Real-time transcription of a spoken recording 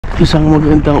Isang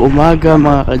magandang umaga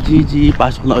mga ka-GG.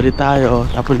 Pasok na ulit tayo.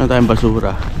 Tapos na tayong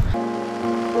basura.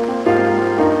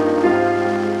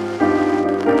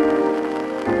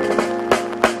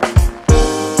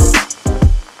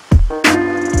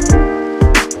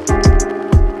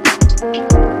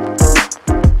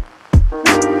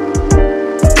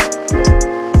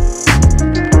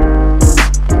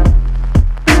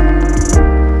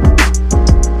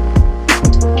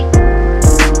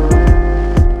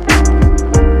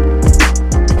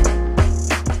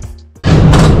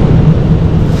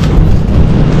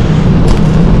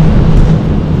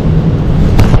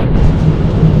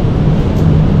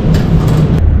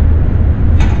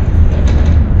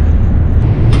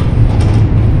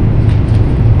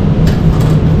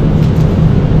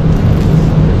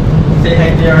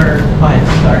 Your fine,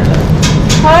 Carla.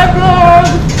 Hi vlog!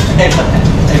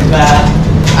 I'm back.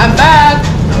 I'm back!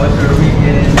 How was your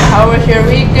weekend? How was your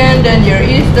weekend and your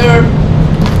Easter?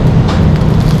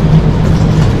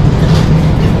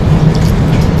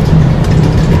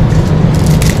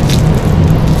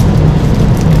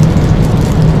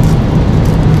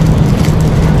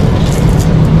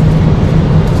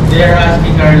 They are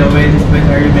asking Carla when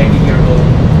are you making your own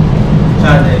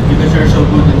channel because you're so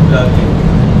good at vlogging.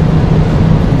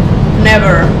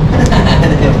 Never.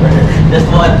 Never. Just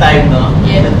one time, no?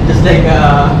 Yeah. Just like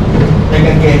a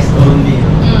guest only.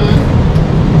 Mm.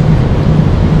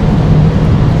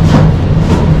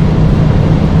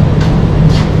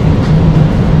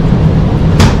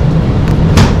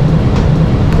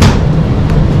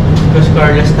 Because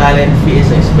Carla's talent fee is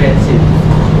expensive.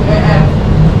 Yeah.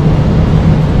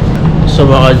 So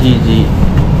mga GG,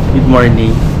 good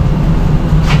morning.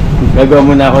 Gagawa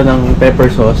muna ako ng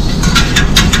pepper sauce.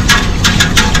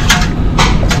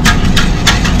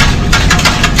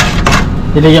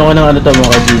 Nilagyan ko ng ano to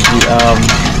mga GG,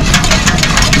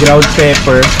 ground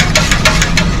pepper,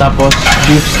 tapos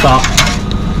beef stock,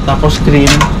 tapos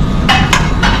cream.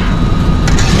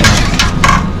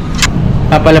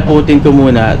 Papalaputin ko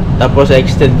muna, tapos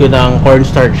extend ko ng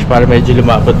cornstarch para medyo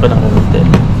lumapot pa ng konti.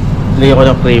 Nilagyan ko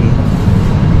ng cream.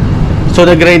 So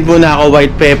nag-grind muna ako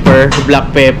white pepper,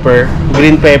 black pepper,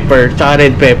 green pepper, tsaka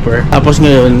red pepper. Tapos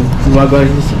ngayon, gumagawa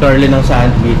si Carla ng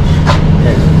sandwich.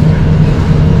 Yes.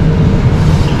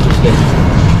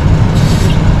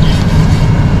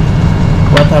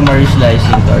 What ham are you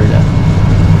slicing, Carla?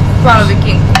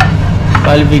 Palviking.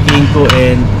 Palviking ko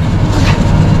and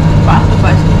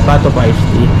pato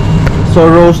paiste. So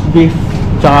roast beef,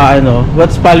 tsaka ano,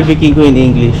 what's palviking ko in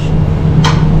English?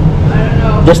 I don't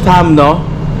know. Just ham, no?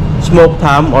 Smoked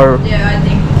ham or Yeah, I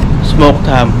think. smoked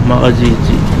ham, mga GG.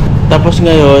 Tapos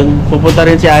ngayon, pupunta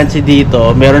rin si Ansi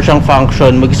dito. Meron siyang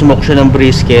function, mag-smoke siya ng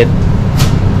brisket.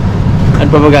 Ano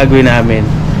pa magagawin namin?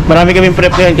 Marami kaming prep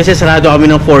ngayon kasi sarado kami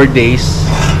ng 4 days.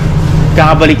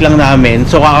 Kakabalik lang namin.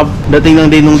 So kakadating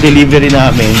lang din nung delivery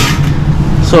namin.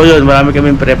 So yun, marami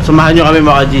kaming prep. Samahan nyo kami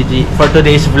mga GG for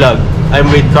today's vlog.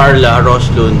 I'm with Carla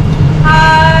Roslund.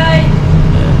 Hi!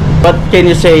 What can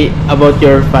you say about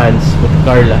your fans with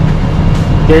Carla?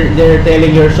 They're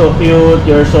telling you're so cute,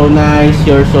 you're so nice,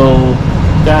 you're so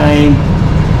kind.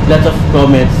 Lots of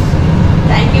comments.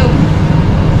 Thank you.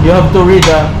 You have to read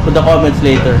the comments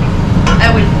later. I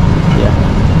will. Yeah.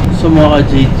 So mga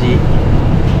GG,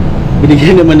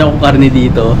 binigyan naman ako karne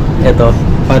dito. Ito,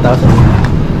 5,000.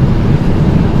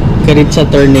 Karitsa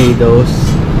Tornadoes.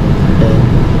 Ayan.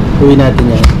 Uwi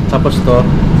natin yan. Tapos to.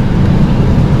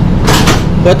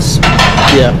 What's,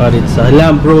 yeah, karitsa.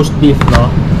 Lamb roast beef, no?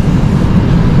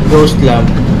 Roast lamb.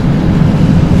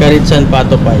 Karitsa and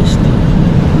pato paste.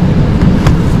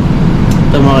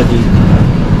 Ito mga GG.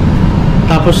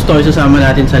 Tapos to, isasama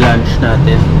natin sa lunch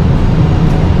natin.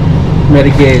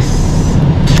 Merguez.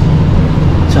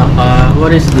 Tsaka,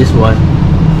 what is this one?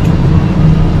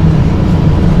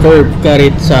 Curb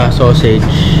karitsa sausage.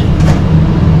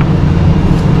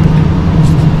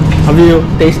 Have you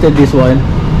tasted this one?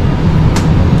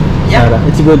 Yeah. Sarah,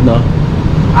 it's good, no?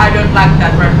 I don't like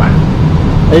that red one.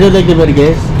 I don't like the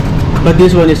merguez, but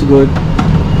this one is good.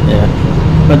 Yeah.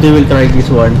 But we will try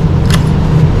this one.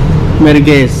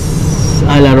 Merguez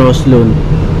a la Roslund.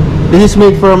 This is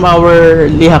made from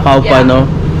our lihakaw pa, Yeah. no?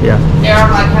 Yeah. They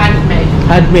are like handmade.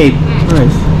 Handmade.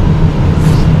 Nice.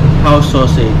 House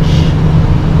sausage.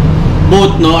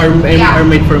 Both, no, are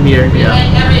made from here. We Yeah.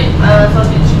 make every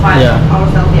sausage by Yeah.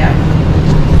 ourselves, yeah.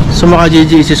 So mga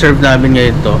GG, isi-serve namin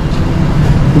ngayon to.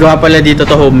 Gawa pala dito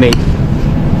to homemade.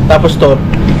 Tapos to,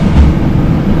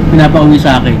 pinapauwi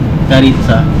sa akin.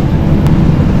 Karitsa.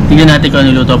 Tingnan natin kung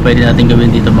ano luto pwede natin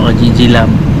gawin dito mga GG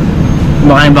lamb.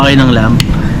 Kumakain ba kayo ng lamb?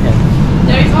 Yan.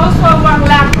 There is also one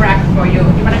lamb rack for you.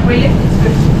 You wanna grill it? It's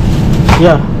good.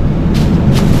 Yeah.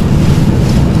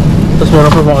 Tapos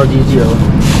meron pa mga GG oh.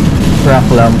 Rack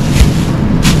lamp.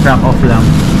 Rack off lamp.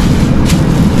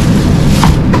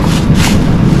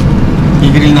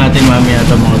 I-grill natin mamaya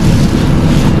ito mga GG.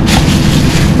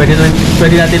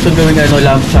 Pwede natin itong gawin ano,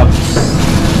 lamp chops.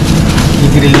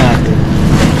 I-grill natin.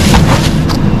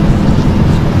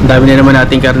 Ang dami na naman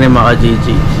natin karne mga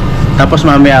GG. Tapos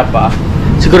mamaya pa,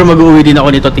 siguro mag-uwi din ako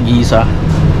nito tig-isa.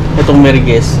 Itong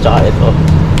merguez, tsaka ito.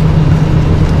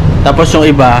 Tapos yung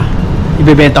iba,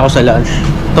 ibebenta ko sa lunch.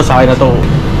 Ito sa akin na to.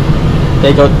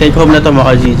 Take home na to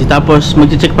mga GG. Tapos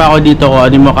mag-check pa ako dito kung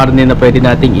ano yung mga karne na pwede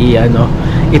nating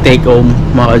i-take home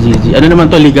mga GG. Ano naman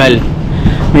to, legal.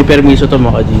 May permiso to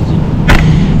mga GG.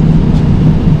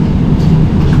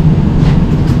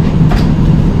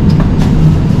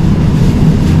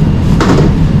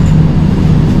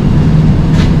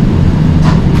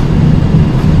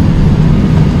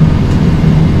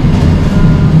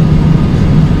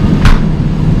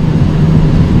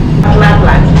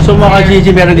 So mga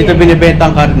GG, meron dito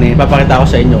binibentang karne. Papakita ko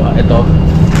sa inyo ito.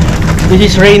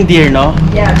 This is reindeer, no?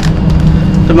 Yeah.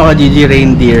 Ito mga GG,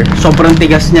 reindeer. Sobrang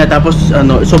tigas niya, tapos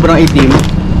sobrang itim.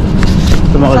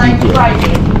 Ito mga GG.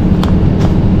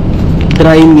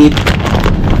 Dry meat.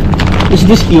 Is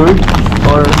this cured?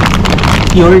 Or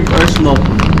smoked?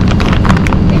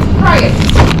 It's fried.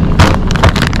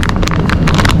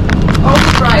 All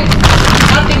fried.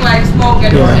 Nothing like smoked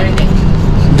or anything.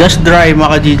 Just dry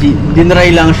mga GG.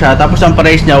 Dinry lang siya. Tapos ang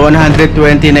price niya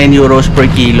 129 euros per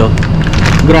kilo.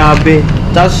 Grabe.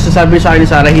 Tapos sasabi sa akin ni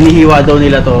Sarah, hinihiwa daw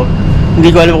nila to. Hindi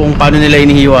ko alam kung paano nila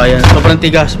hinihiwa yan. Sobrang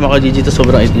tigas mga GG. To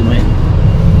sobrang itim yan.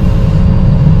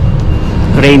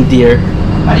 Reindeer.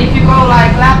 But if you go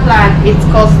like Lapland, it's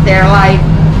cost there like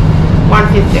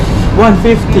 150.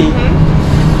 150.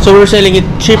 So we're selling it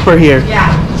cheaper here.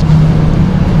 Yeah.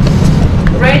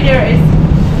 Reindeer is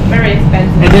very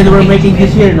expensive. And then we're making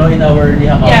this here, no, in our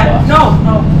Lihakapa. Yeah. No.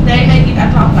 They make it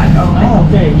at Lapland only. Oh,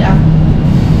 okay. Yeah.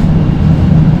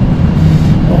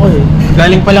 Okay.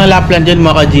 Galing pa lang Lapland yun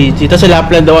mga GG. Tapos sa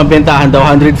Lapland daw ang bentahan daw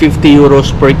 150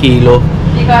 euros per kilo.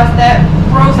 Because the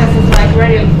process is like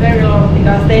very, very long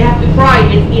because they have to fry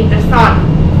it in the sun.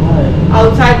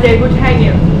 Outside they would hang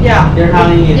it. Yeah. They're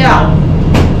hanging it Yeah. now.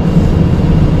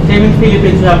 Same in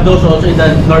Philippines, we have those also in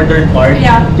the northern part.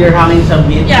 Yeah. They're hanging some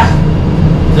meat. Yeah.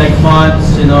 Like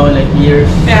months, like years.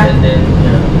 Yeah. And then,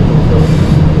 so.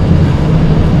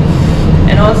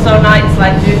 And also now it's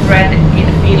like different in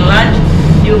Finland.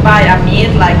 You buy a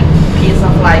meat like piece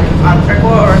of like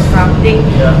entrecote or something,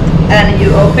 Yeah. and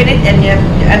you open it and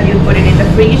you put it in the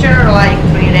freezer like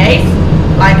 3 days,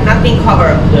 like nothing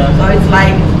covered. Yeah. So it's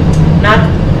like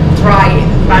not dry,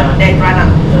 but Yeah. they run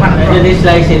up. And then they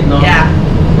slice it, no? Yeah.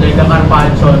 Like a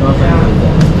carpaccio, no? Yeah.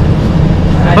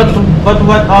 But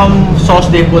what sauce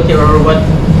they put here, or what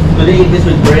do they eat this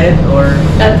with bread or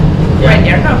That Yeah.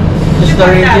 reindeer, no. just the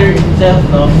reindeer itself,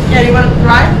 no? Yeah, you want to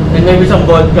try? And maybe some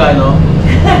vodka, no?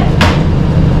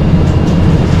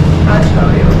 I'll show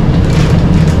you.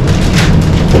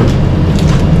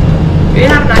 We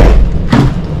have knife.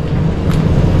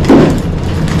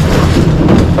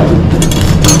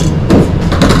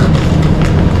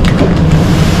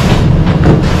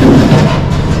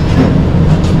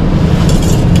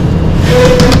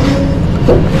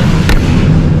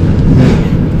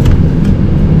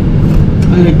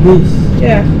 Like this.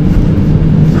 Yeah.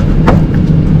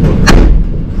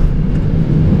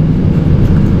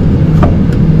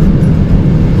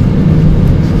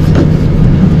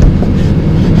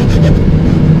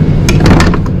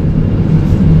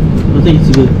 I think it's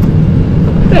good.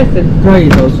 Taste it. Try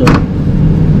it also.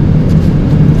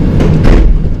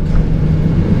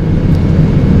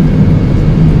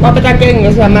 Gwapa Gwapo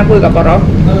is sama puro.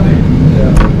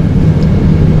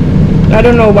 I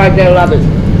don't know why they love it.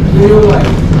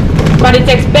 But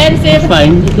it's expensive.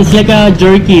 Fine. It's like a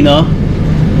jerky, no?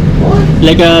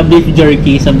 Like a beef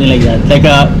jerky, something like that. Like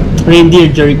a reindeer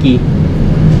jerky.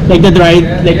 Like the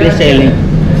dried, like they're selling.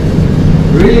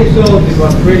 Really salty,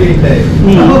 but really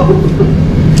tasty.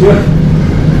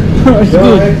 It's Your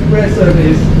good. expression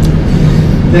is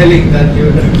telling that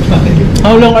you don't like it.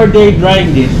 How long are they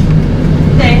drying this?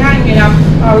 They hang it up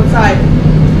outside.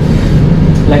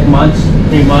 Like months?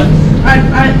 3 months?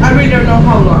 I really don't know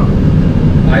how long.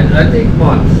 I think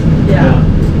months. Yeah.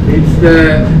 It's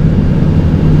the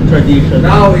Tradition.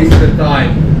 now is the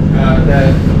time.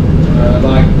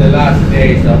 Like the last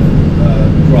days of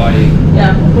drying,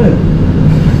 Yeah.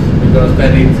 because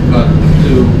then it's got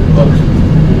too hot.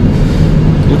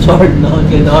 It's hard, no?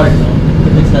 It's kind of hard, no?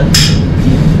 But it's not.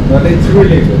 But it's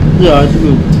really good. Yeah, it's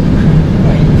good.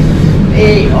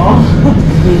 Hey, oh.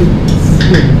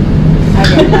 I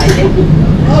don't like it.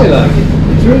 I like it.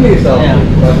 It's really salty, Yeah.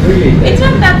 but really It's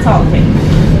not that salty.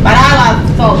 But I love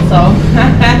salt, so.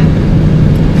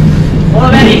 Mulla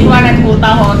on veri suonet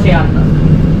huutaa hoosianna.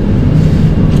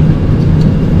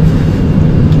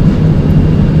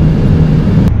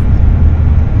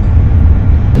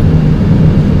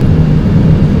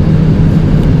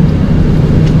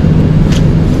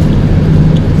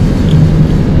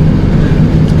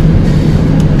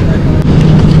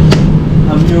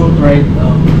 Have you tried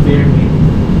beer meat?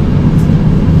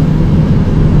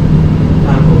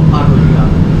 Carbo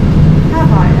lang.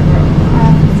 Have I ever? I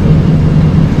haven't seen.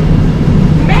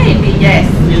 Maybe yes.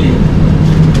 Really?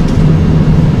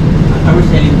 Are we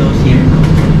selling those here?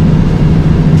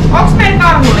 Onks meillä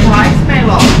karhulihaa? Eiks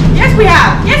meillä ole? Yes we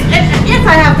have. Yes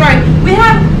I have tried. We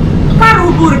have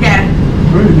karhuburger.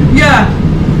 Really? Yeah.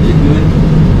 Is it good?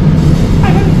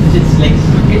 It's like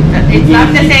It's not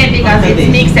the same because it's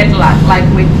mixed like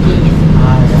with cheese.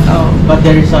 yeah. So. But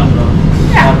there is some no.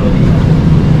 Yeah.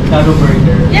 Carbo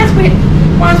burger. Yes,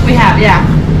 once we have, yeah.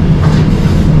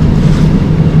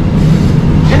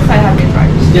 Yes, I have been tried.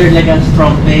 Is there like a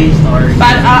strong taste or?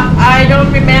 But I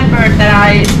don't remember that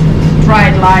I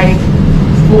tried like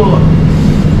full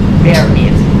bear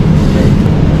meat.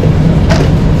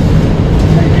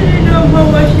 I didn't know how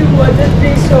much you wanted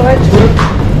this, so I took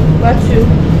what you.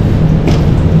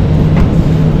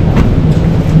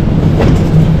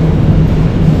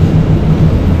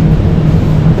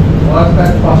 Was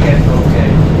that pocket okay?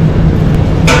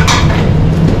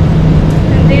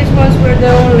 And these ones were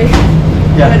the only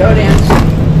red onions,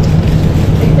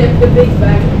 except the big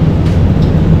bag.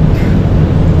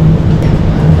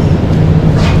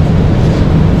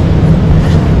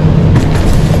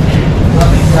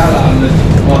 Täällä on nyt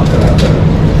mozzarella.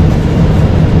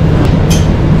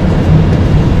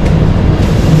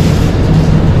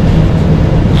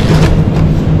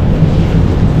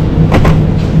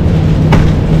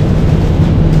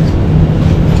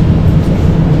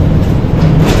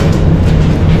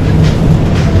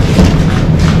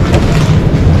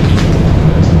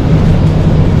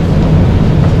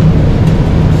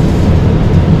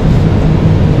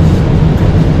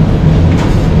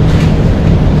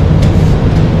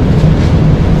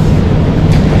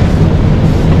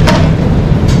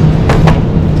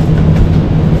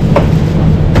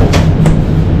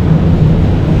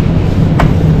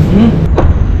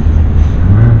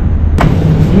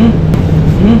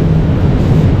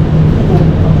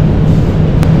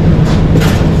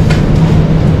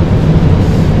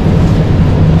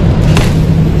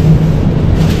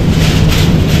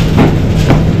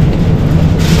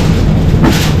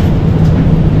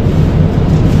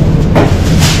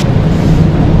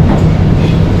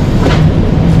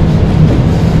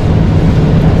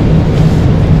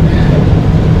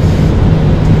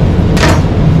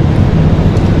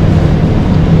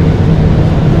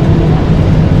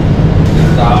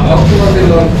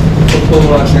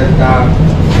 Tullaan sieltä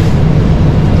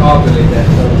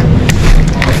kaapelitehtoon.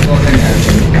 Onko sen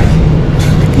jälkeen mitään?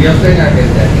 Jos sen jälkeen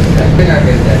tehdään.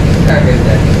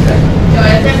 Joo,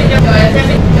 ja se piti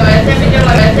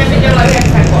olla 9.30.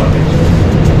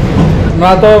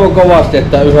 Mä toivon kovasti,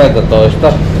 että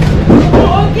 11.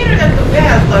 On kirjoitettu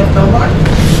 11 tuohon.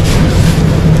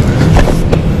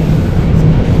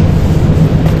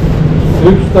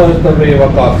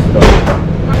 (11–12).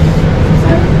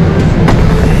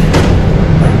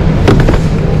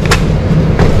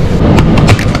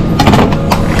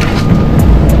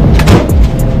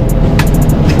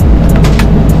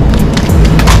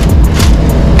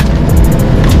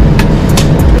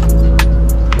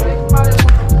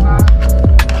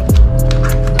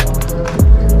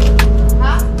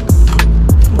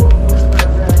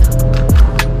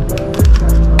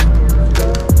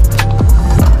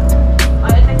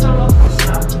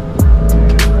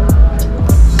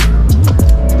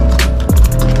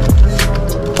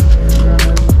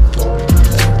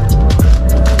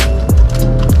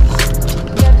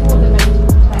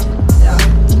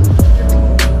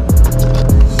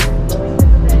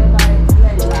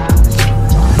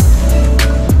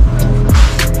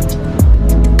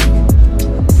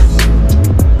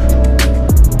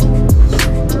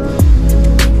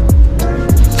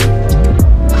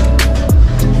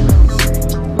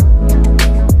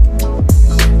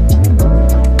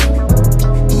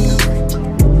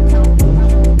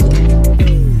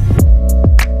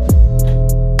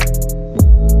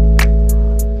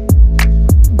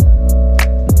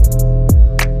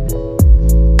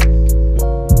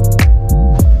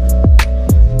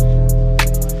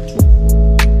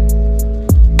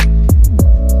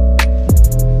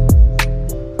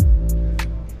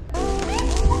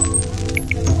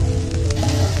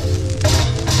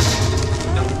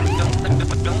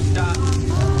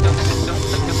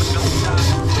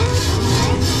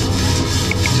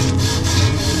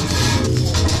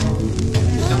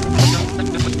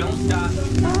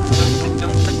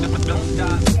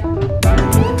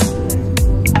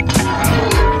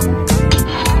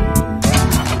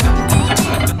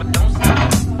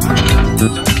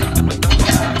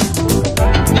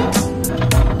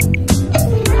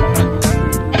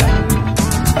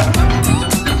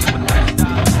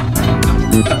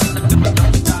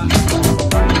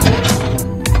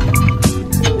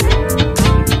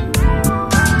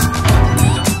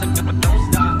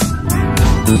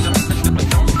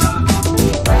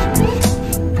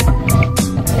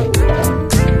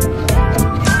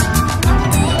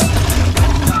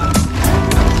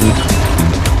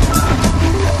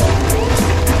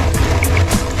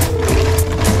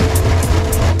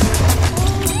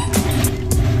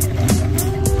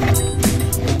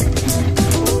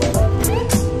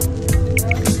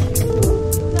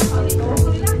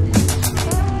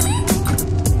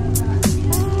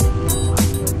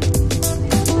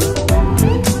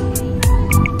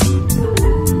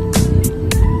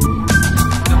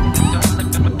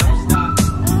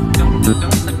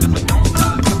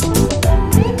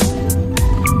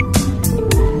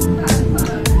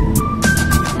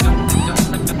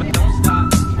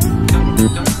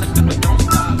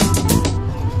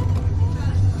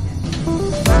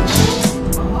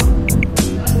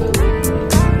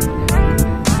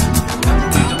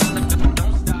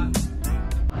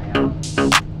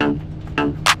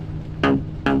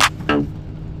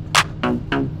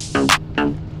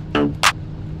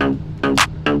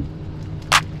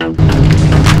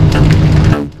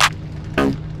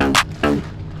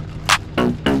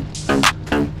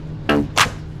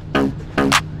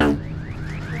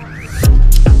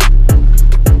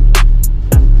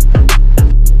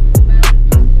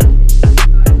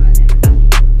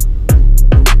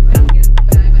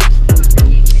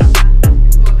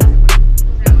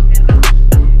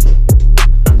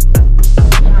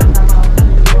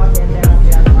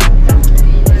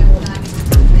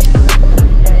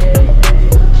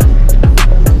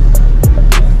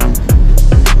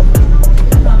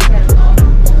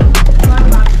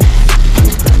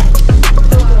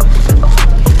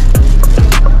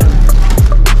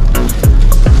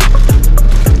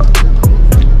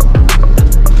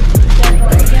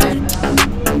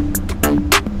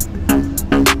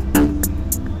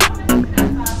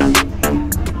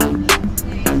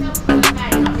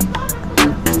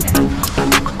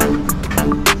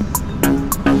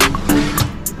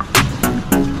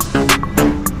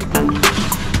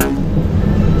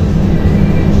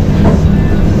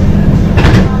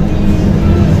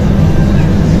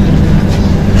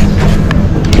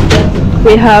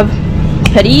 we have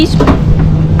patties.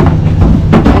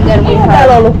 And then we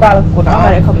have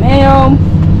American mayo.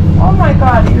 Oh my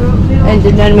god, you... And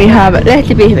then we have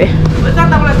lehtipihvi.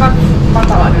 Saattaa mulle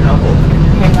matala nyt joku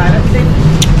hengailetti.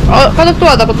 Kato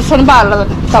tuolta, kun tuossa on päällä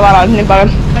tavaraa niin paljon.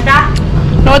 Mitä?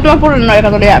 No tuon pullin noin,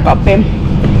 joka tuli jääkaappiin.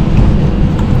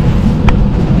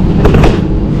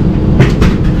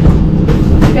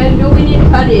 Do we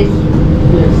need patties?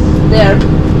 Yes. There.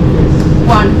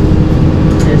 One.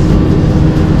 Yes.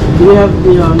 Do we have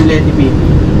the lady baby?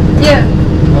 Yeah.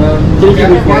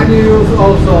 Can you use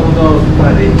also those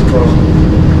patties from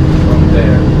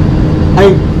there?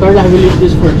 Carla, I will eat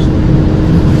this first. I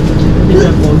think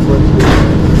I'm all for it.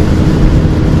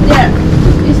 There.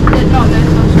 Is there? No,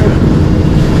 that's not sure.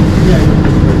 Yeah.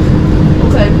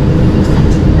 Okay.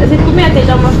 Ja sit kun miettii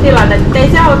tommoista tilannetta, että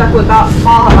ei se auta kuinka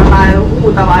vahva tai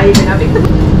huutava ihminen vittu.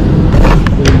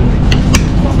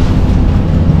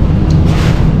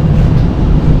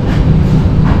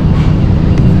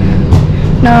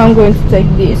 Now I'm going to take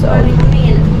these out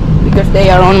because they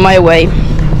are on my way.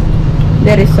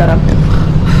 There is Sara.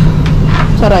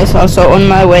 Sara is also on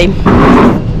my way.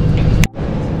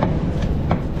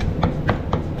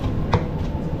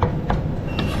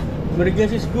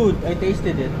 Marigas is good. I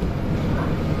tasted it.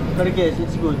 Marigas,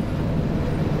 it's good.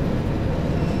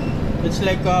 It's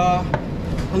like a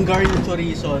Hungarian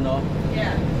chorizo, no?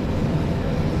 Yeah.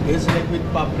 It's like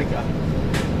with paprika.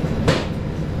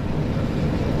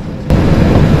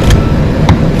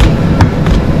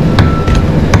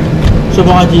 So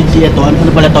mga GG, ito,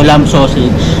 ano pala to, lamb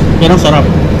sausage. Yan ang sarap.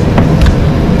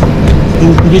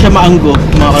 Hindi siya maanggo,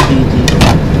 mga ka-GG.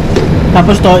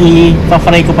 Tapos to,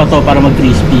 i-fry ko pa to para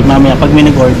mag-crispy. Mamaya, pag may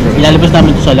nag-order, ilalabas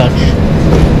namin to sa lunch.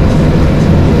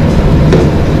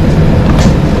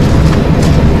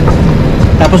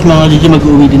 Tapos mga GG,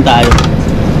 mag-uwi din tayo.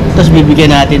 Tapos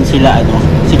bibigyan natin sila, ano,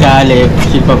 si Caleb,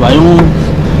 si Papa, yung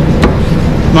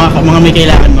mga may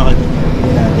kailangan mga ka-GG.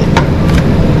 Bibigyan natin.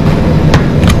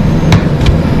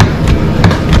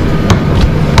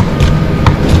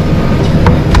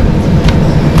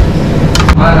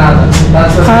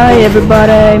 Hi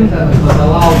everybody.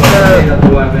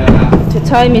 The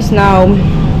time is now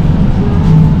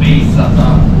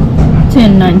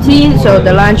 10:19, so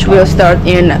the lunch will start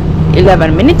in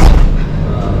 11 minutes.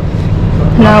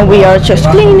 Now we are just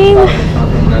cleaning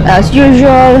as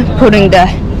usual, putting the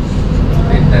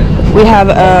we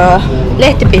have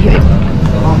lehtipihvi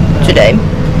today,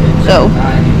 so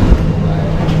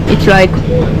it's like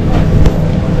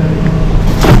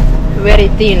very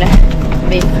thin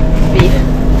beef.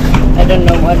 I don't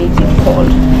know what it's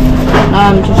called.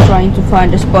 Now I'm just trying to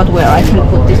find a spot where I can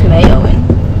put this mayo in.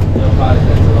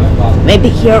 Maybe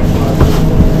here.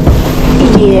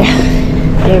 Yeah,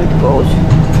 there it goes.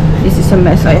 This is a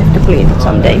mess. I have to clean it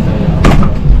someday.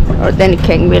 Or then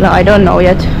Keng will. I don't know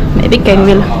yet. Maybe Keng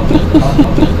will.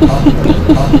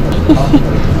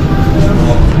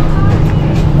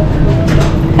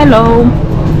 Hello.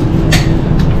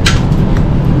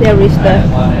 There is the.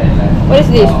 What is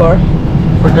this for?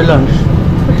 For the lunch.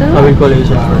 For the I will call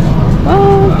Azel first.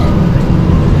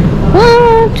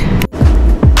 What?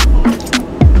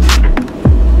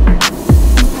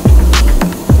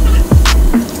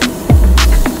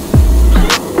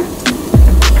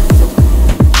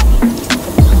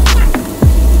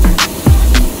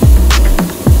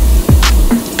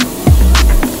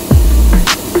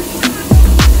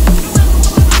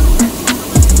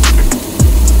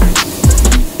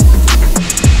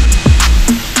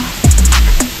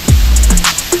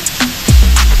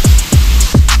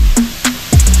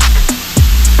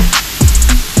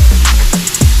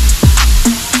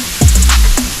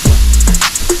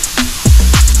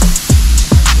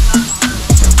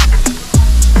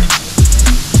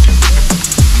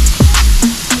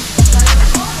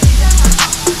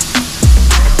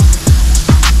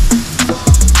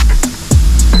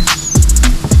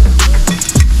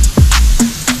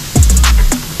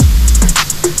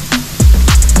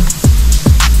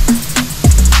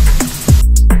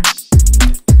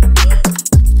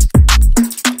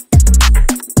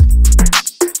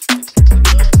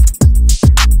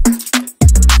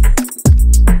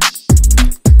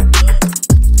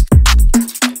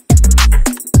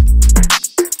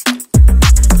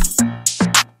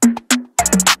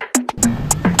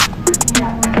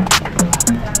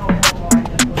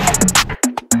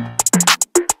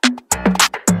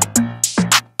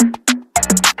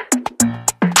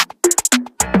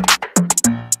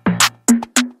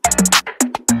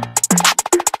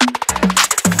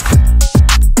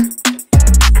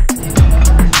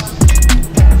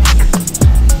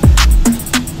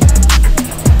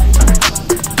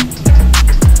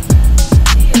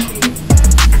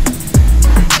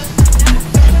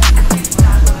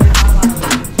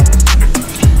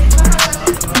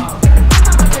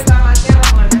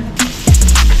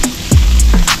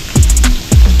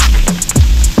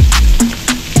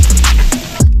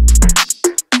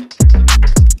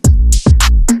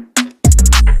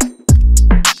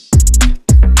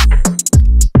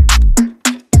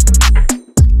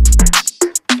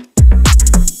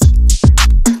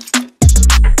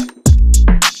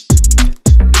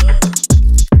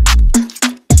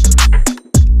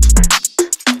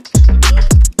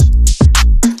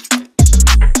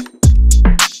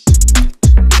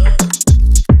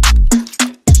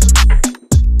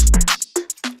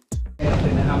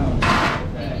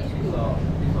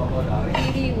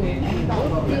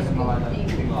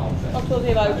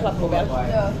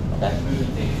 Joo. Okay.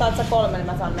 Saat sä 3, niin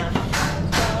mä saan nää.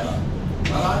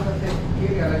 Mä laitan sen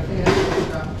kirjalle siihen,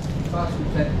 että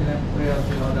 20-senttinen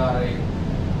brioche-odari,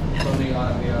 Toni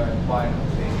arvioi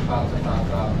painoksi 200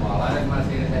 grammaa. Laitan mä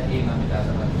siihen sen hinnan, mitä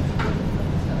sanoit.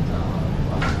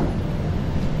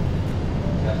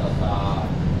 Ja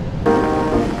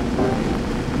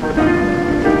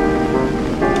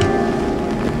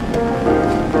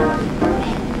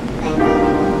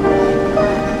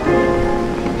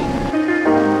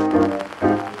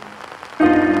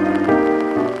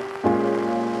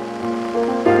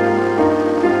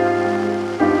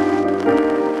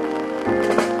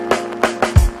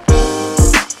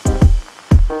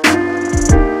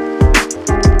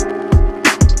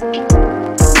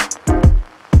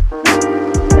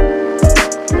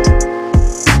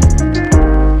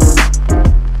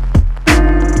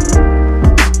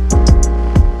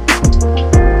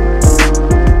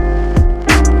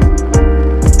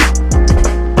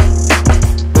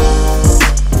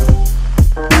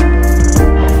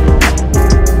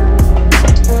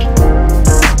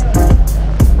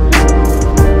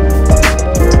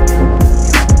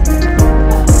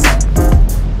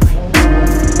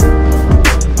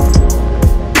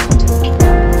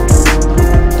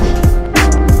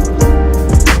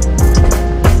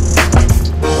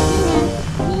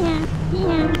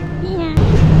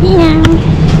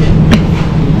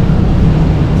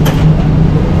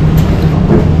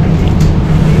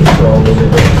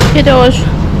Kiitos.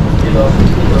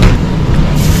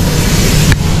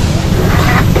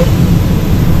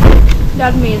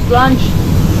 That means lunch.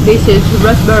 This is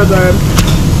roast burger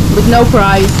with no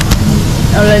fries,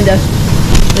 only just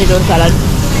little salad.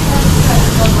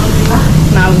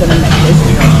 Now I'm gonna make this.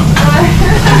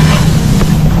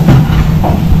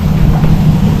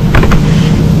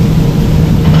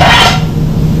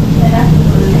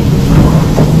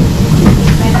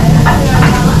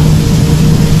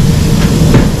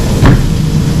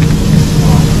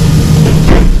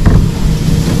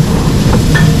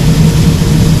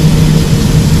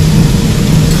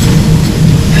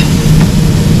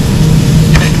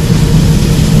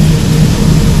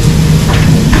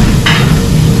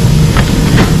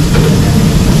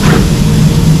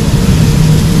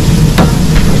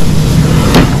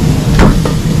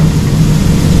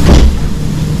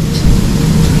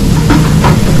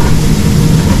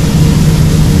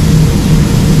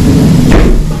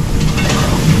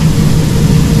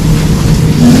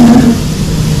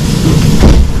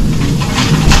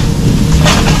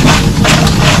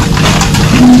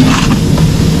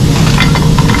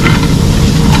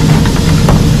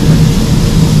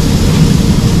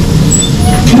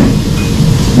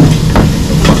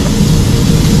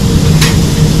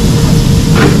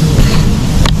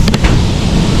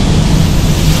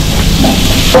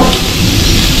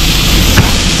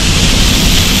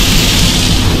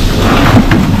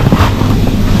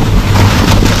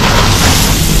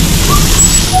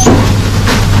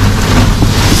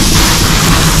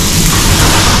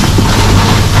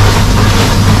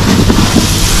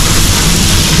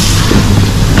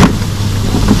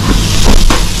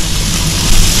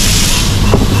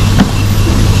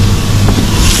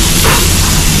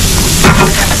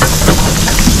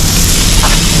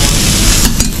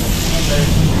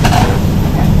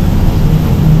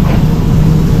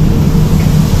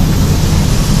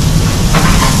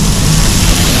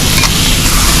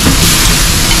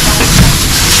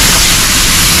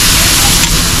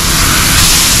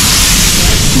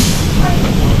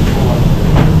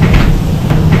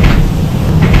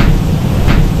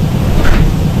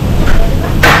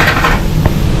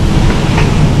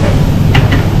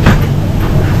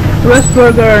 Roast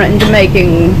burger in the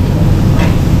making.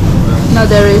 Now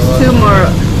there is 2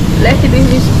 more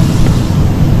recipes.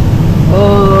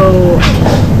 Oh,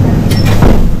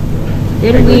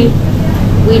 then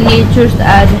we need just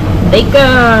add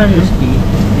bacon.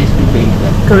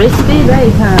 Crispy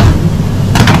bacon.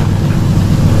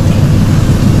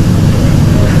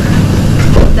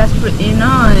 That's pretty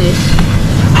nice.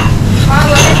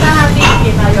 Haluan tähän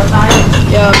tikkiin tai jotain.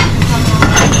 Yeah.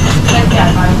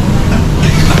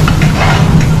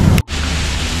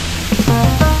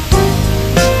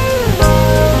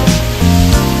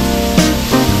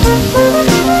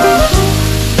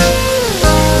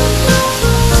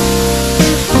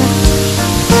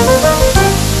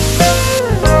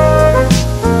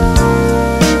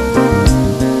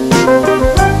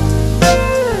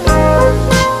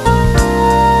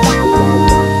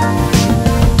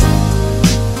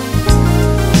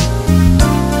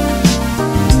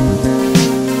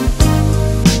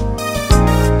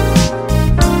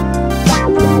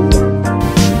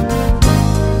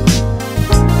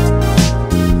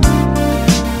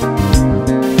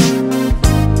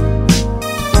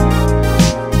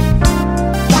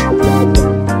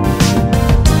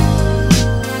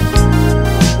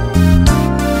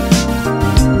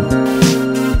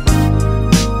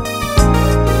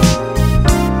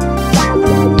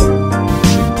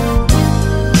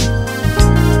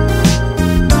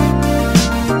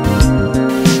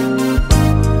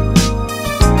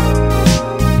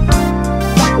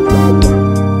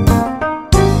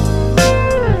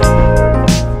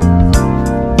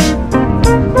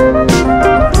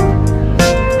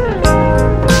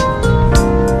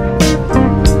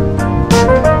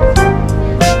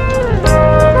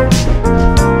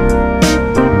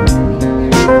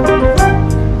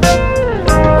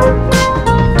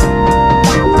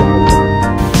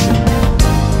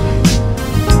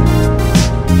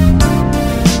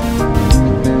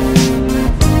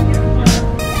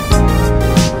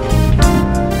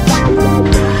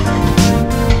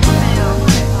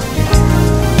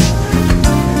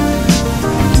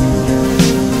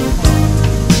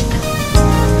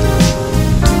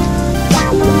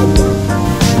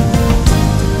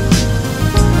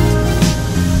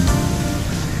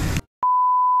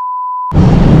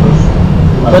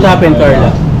 What happened,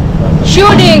 Carla?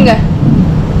 Shooting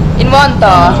in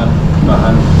Vantaa.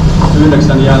 Vähän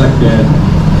 9 jälkeen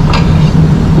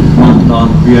Vantaan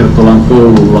Viertolan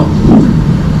koululla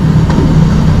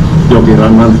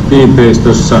Jokirannan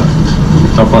kiinteistössä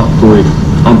tapahtui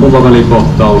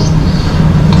ampumavälikohtaus,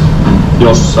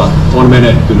 jossa on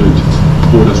menehtynyt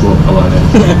 6-luokkalainen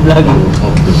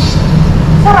oppilas.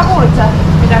 Sara, kuulit sä,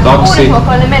 mitä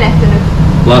 6-luokkalainen menehtynyt?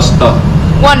 Lasta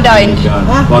One died.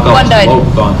 vakavasti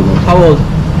loukkaantunut. How old?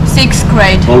 6th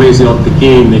grade. Poliisi otti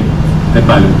kiinni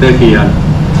epäilyn tekijän,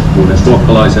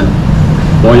 6-luokkalaisen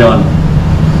pojan,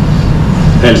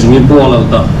 Helsingin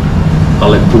puolelta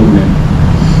alle tunnin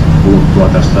kuluttua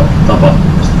tästä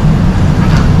tapahtumasta.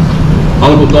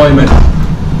 Alkutoimet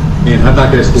niin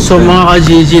hätäkeskuksen... So mga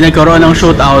ka-GG, nagkaroon ng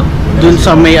shootout dun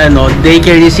sa may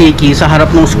daycare ni Zeke sa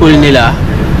harap ng school nila.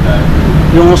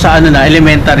 Yung sa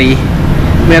elementary.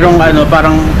 Merong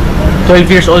parang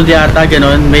 12 years old yata,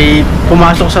 ganun. May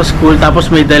pumasok sa school tapos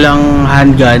may dalang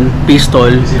handgun, pistol.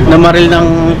 Namaril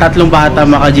ng 3 bata,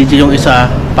 mga ka-GG, yung isa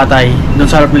patay dun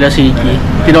sa harap nila Zeke.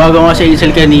 Tinawagan ko nga si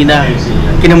Azel kanina.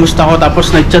 Kinamusta ko tapos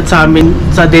nag-chat sa amin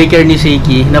sa daycare ni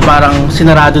Zeke na parang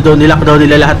sinarado daw, nilock daw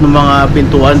nila lahat ng mga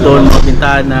pintuan doon, mga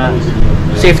bintana.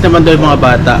 Safe naman daw yung mga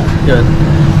bata. Yun.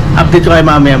 Update ko kayo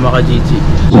mamaya, mga ka-GG.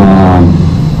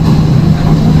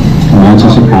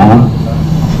 Emergency call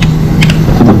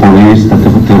to the police that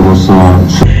there was a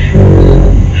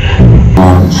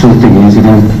shooting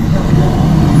incident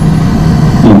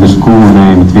in the school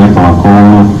named Gwapa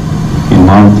Gwapo in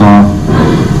Vantaa,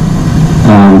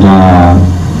 and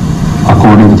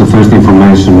according to the first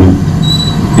information,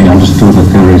 we understood that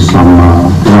there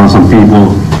are some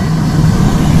people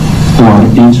who are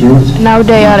injured. Now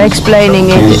they are explaining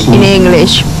it in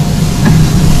English.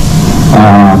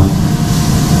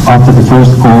 After the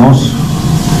first calls,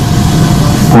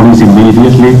 police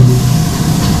immediately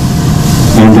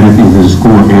entered into the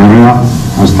school area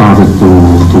and started to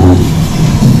look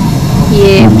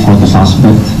for the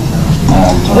suspect.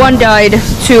 One died,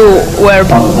 2 were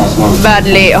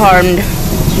badly harmed,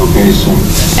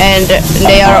 and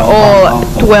they are all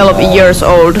 12 years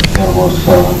old,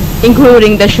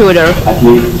 including the shooter.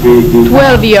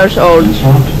 12 years old.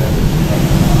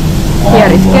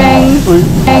 Here is Keng.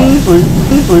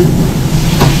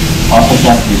 After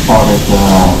that, we started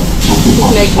looking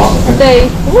for the suspect.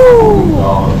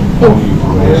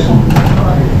 Information.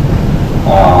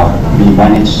 We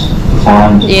managed to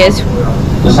find Yes.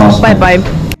 the suspect. Bye bye.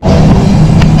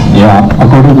 Yeah,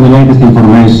 according to the latest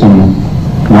information,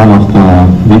 one of the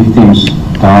victims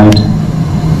died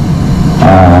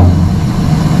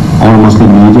almost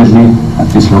immediately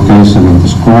at this location in the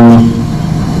school,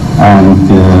 and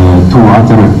 2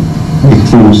 other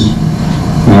victims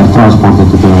were transported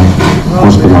to the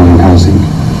hospital in Helsinki.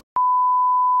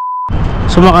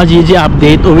 So mga ka-GG,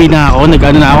 update, uwi na ako,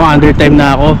 undertime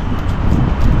na ako.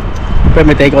 Pero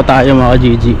may take out tayo, mga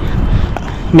ka-GG.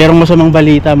 Merong masamang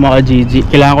balita, mga ka-GG.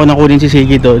 Kailangan ko na kunin si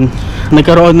Zeke doon.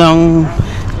 Nagkaroon ng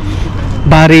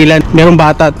barilan. Merong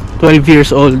bata, 12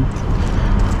 years old.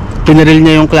 Pinaril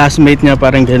niya yung classmate niya,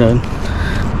 parang gano'n.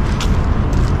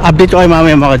 Update ko kayo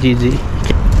mamaya, mga ka-GG.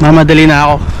 Mamadali na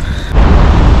ako.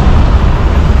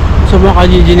 So mga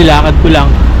ka-GG, nilakad ko lang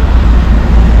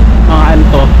mga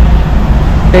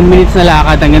 10 minutes na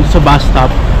lakad hanggang sa bus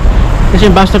stop. Kasi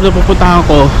yung bus stop na pupuntahan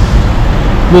ko,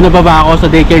 doon nababa ako sa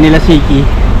daycare nila Zeke.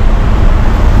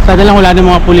 Sana lang wala ng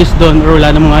mga police doon or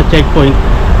wala ng mga checkpoint.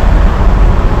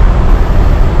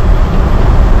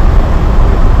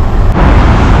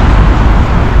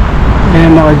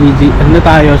 Ayan mga GG, ano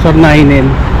tayo? Sornainen.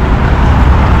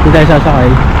 Hindi tayo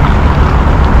sasakay.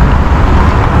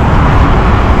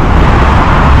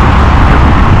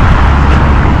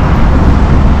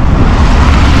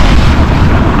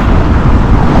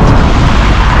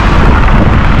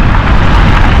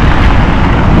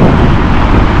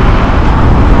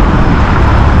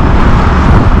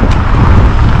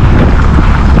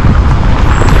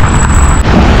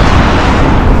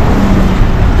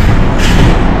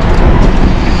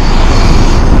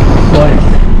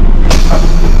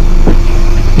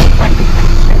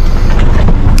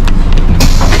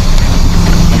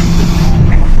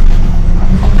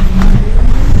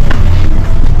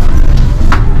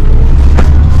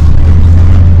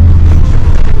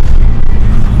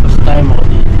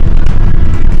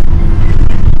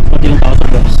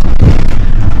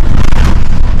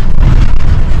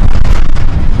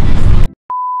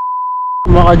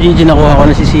 Mga ka-GG, nakuha ko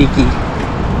na si Zeke.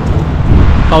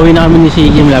 Pauwi namin ni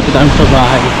Zeke, malapit namin sa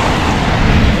bahay.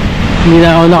 Hindi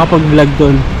na ako nakapag-vlog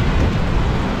doon.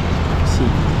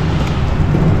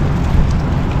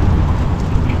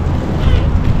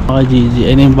 Mga Gigi,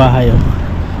 ayun yung bahay oh.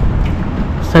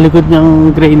 Sa likod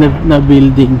niyang gray na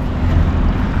building.